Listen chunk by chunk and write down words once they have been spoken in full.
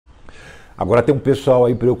Agora tem um pessoal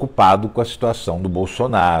aí preocupado com a situação do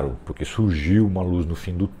Bolsonaro, porque surgiu uma luz no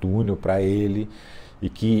fim do túnel para ele e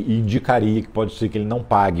que indicaria que pode ser que ele não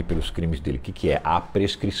pague pelos crimes dele. O que é? A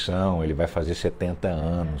prescrição, ele vai fazer 70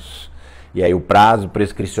 anos. E aí o prazo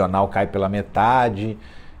prescricional cai pela metade,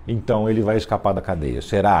 então ele vai escapar da cadeia.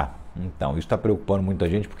 Será? Então, isso está preocupando muita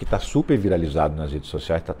gente porque está super viralizado nas redes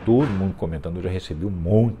sociais, está todo mundo comentando. Eu já recebi um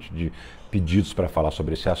monte de pedidos para falar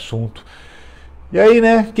sobre esse assunto. E aí,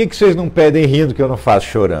 né, o que vocês não pedem rindo que eu não faço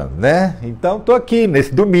chorando, né? Então, estou aqui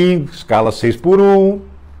nesse domingo, escala 6x1,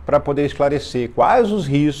 para poder esclarecer quais os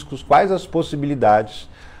riscos, quais as possibilidades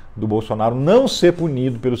do Bolsonaro não ser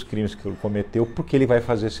punido pelos crimes que ele cometeu, porque ele vai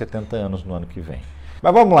fazer 70 anos no ano que vem.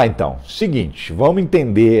 Mas vamos lá então. Seguinte, vamos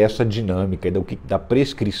entender essa dinâmica da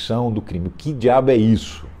prescrição do crime. O que diabo é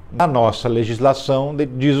isso? A nossa legislação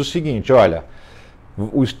diz o seguinte, olha,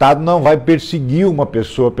 o Estado não vai perseguir uma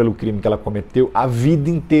pessoa pelo crime que ela cometeu a vida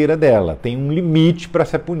inteira dela. Tem um limite para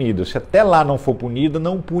ser punida. Se até lá não for punida,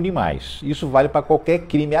 não pune mais. Isso vale para qualquer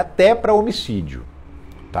crime, até para homicídio.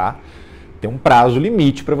 Tá? Tem um prazo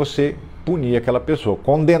limite para você punir aquela pessoa,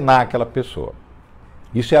 condenar aquela pessoa.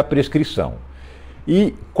 Isso é a prescrição.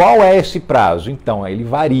 E qual é esse prazo? Então, ele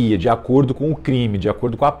varia de acordo com o crime, de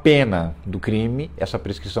acordo com a pena do crime. Essa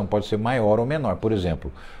prescrição pode ser maior ou menor. Por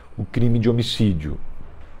exemplo, o crime de homicídio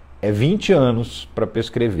é 20 anos para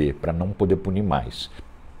prescrever, para não poder punir mais.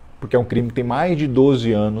 Porque é um crime que tem mais de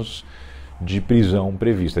 12 anos de prisão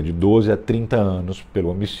prevista, de 12 a 30 anos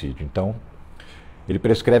pelo homicídio. Então, ele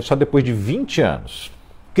prescreve só depois de 20 anos.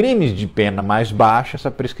 Crimes de pena mais baixa,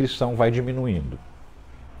 essa prescrição vai diminuindo.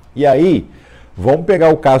 E aí, vamos pegar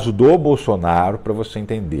o caso do Bolsonaro para você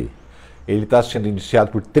entender. Ele está sendo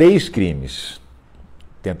indiciado por 3 crimes.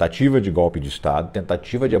 Tentativa de golpe de Estado,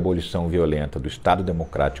 tentativa de abolição violenta do Estado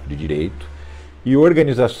Democrático de Direito e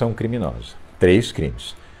organização criminosa. 3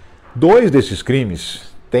 crimes. 2 desses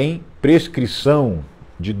crimes têm prescrição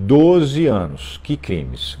de 12 anos. Que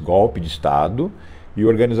crimes? Golpe de Estado e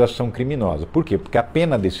organização criminosa. Por quê? Porque a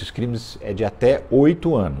pena desses crimes é de até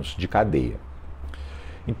 8 anos de cadeia.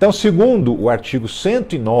 Então, segundo o artigo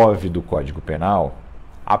 109 do Código Penal,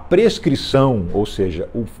 a prescrição, ou seja,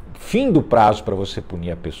 o fim do prazo para você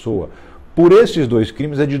punir a pessoa por esses 2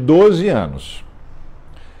 crimes é de 12 anos.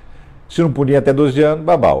 Se não punir até 12 anos,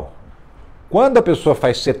 babau. Quando a pessoa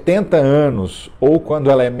faz 70 anos ou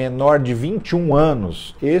quando ela é menor de 21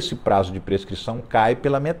 anos, esse prazo de prescrição cai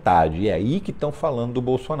pela metade. E é aí que estão falando do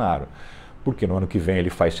Bolsonaro. Porque no ano que vem ele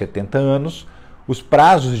faz 70 anos, os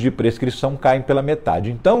prazos de prescrição caem pela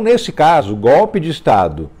metade. Então, nesse caso, golpe de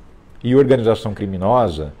Estado e organização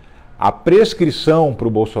criminosa, a prescrição para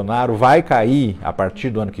o Bolsonaro vai cair, a partir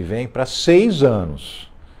do ano que vem, para 6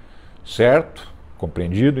 anos. Certo?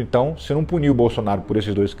 Compreendido? Então, se não punir o Bolsonaro por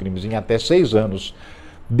esses 2 crimes em até 6 anos,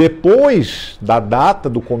 depois da data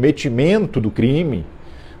do cometimento do crime,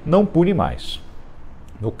 não pune mais.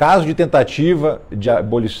 No caso de tentativa de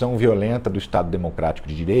abolição violenta do Estado Democrático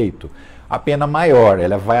de Direito, a pena maior,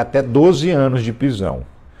 ela vai até 12 anos de prisão.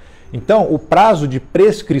 Então, o prazo de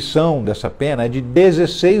prescrição dessa pena é de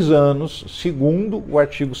 16 anos, segundo o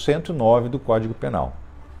artigo 109 do Código Penal.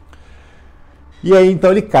 E aí, então,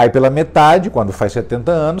 ele cai pela metade, quando faz 70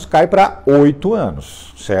 anos, cai para 8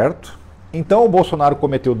 anos, certo? Então, o Bolsonaro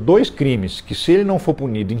cometeu 2 crimes que, se ele não for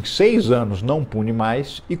punido em 6 anos, não pune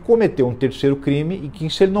mais, e cometeu um terceiro crime e que,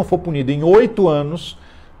 se ele não for punido em 8 anos,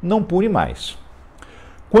 não pune mais.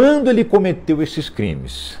 Quando ele cometeu esses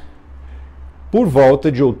crimes? Por volta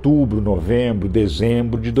de outubro, novembro,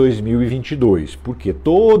 dezembro de 2022, porque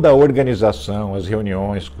toda a organização, as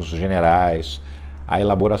reuniões com os generais, a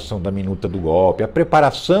elaboração da minuta do golpe, a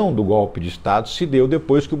preparação do golpe de Estado se deu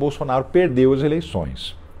depois que o Bolsonaro perdeu as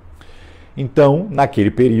eleições. Então, naquele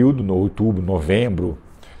período, no outubro, novembro,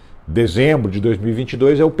 dezembro de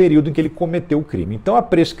 2022, é o período em que ele cometeu o crime. Então, a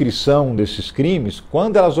prescrição desses crimes,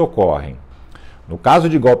 quando elas ocorrem, no caso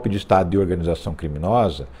de golpe de Estado e organização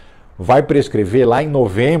criminosa, vai prescrever lá em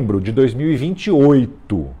novembro de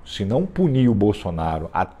 2028. Se não punir o Bolsonaro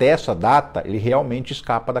até essa data, ele realmente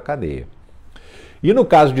escapa da cadeia. E no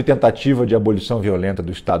caso de tentativa de abolição violenta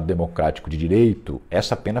do Estado Democrático de Direito,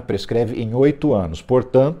 essa pena prescreve em 8 anos.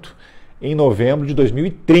 Portanto, em novembro de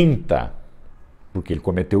 2030, porque ele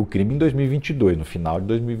cometeu o crime em 2022, no final de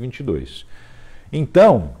 2022.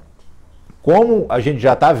 Então, como a gente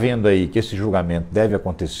já está vendo aí que esse julgamento deve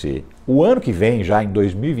acontecer o ano que vem, já em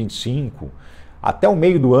 2025, até o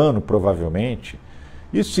meio do ano, provavelmente,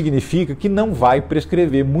 isso significa que não vai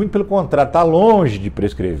prescrever. Muito pelo contrário, está longe de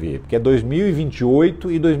prescrever, porque é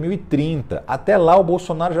 2028 e 2030. Até lá o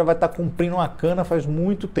Bolsonaro já vai estar cumprindo uma cana faz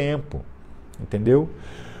muito tempo. Entendeu?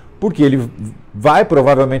 porque ele vai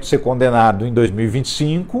provavelmente ser condenado em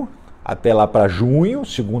 2025, até lá para junho,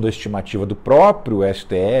 segundo a estimativa do próprio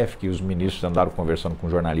STF, que os ministros andaram conversando com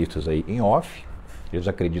jornalistas aí em off. Eles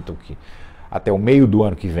acreditam que até o meio do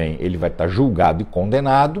ano que vem ele vai estar julgado e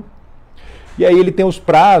condenado. E aí ele tem os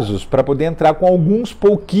prazos para poder entrar com alguns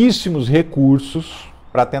pouquíssimos recursos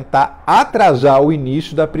para tentar atrasar o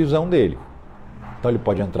início da prisão dele. Então ele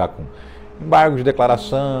pode entrar com embargo de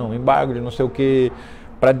declaração, embargo de não sei o quê,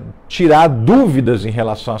 para tirar dúvidas em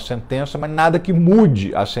relação à sentença, mas nada que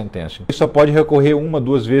mude a sentença. Ele só pode recorrer uma,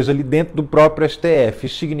 duas vezes ali dentro do próprio STF.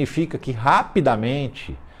 Isso significa que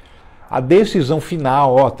rapidamente a decisão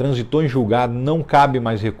final, transitou em julgado, não cabe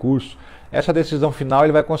mais recurso, essa decisão final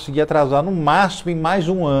ele vai conseguir atrasar no máximo em mais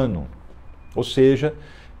um ano, ou seja,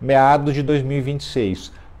 meados de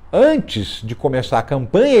 2026. Antes de começar a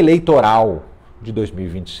campanha eleitoral de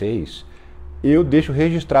 2026, eu deixo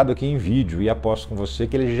registrado aqui em vídeo e aposto com você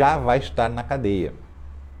que ele já vai estar na cadeia,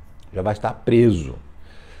 já vai estar preso.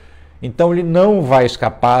 Então ele não vai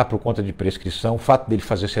escapar por conta de prescrição. O fato dele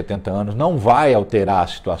fazer 70 anos não vai alterar a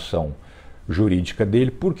situação jurídica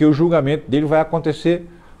dele, porque o julgamento dele vai acontecer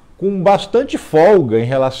com bastante folga em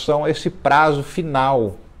relação a esse prazo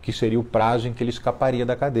final, que seria o prazo em que ele escaparia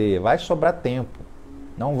da cadeia. Vai sobrar tempo,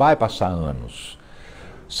 não vai passar anos.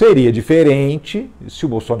 Seria diferente se o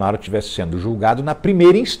Bolsonaro estivesse sendo julgado na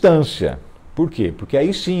primeira instância. Por quê? Porque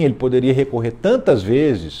aí sim ele poderia recorrer tantas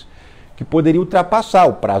vezes que poderia ultrapassar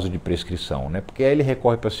o prazo de prescrição, né? Porque aí ele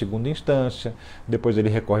recorre para a segunda instância, depois ele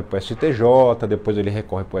recorre para o STJ, depois ele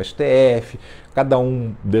recorre para o STF. Cada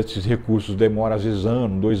um desses recursos demora às vezes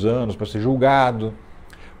 1, 2 anos para ser julgado.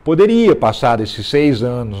 Poderia passar desses 6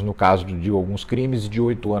 anos no caso de alguns crimes e de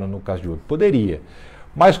 8 anos no caso de outros. Poderia.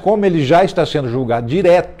 Mas como ele já está sendo julgado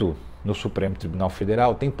direto no Supremo Tribunal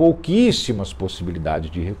Federal, tem pouquíssimas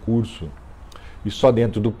possibilidades de recurso, e só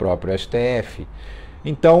dentro do próprio STF.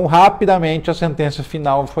 Então, rapidamente, a sentença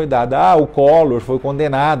final foi dada. O Collor foi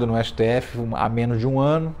condenado no STF a menos de um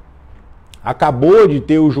ano. Acabou de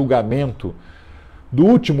ter o julgamento do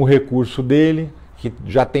último recurso dele, que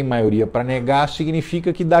já tem maioria para negar,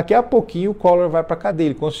 significa que daqui a pouquinho o Collor vai para a cadeia.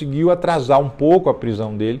 Ele conseguiu atrasar um pouco a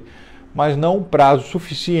prisão dele, mas não um prazo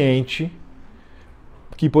suficiente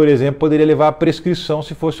que, por exemplo, poderia levar à prescrição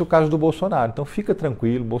se fosse o caso do Bolsonaro. Então fica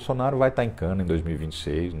tranquilo, Bolsonaro vai estar em cana em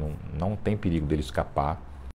 2026, não tem perigo dele escapar.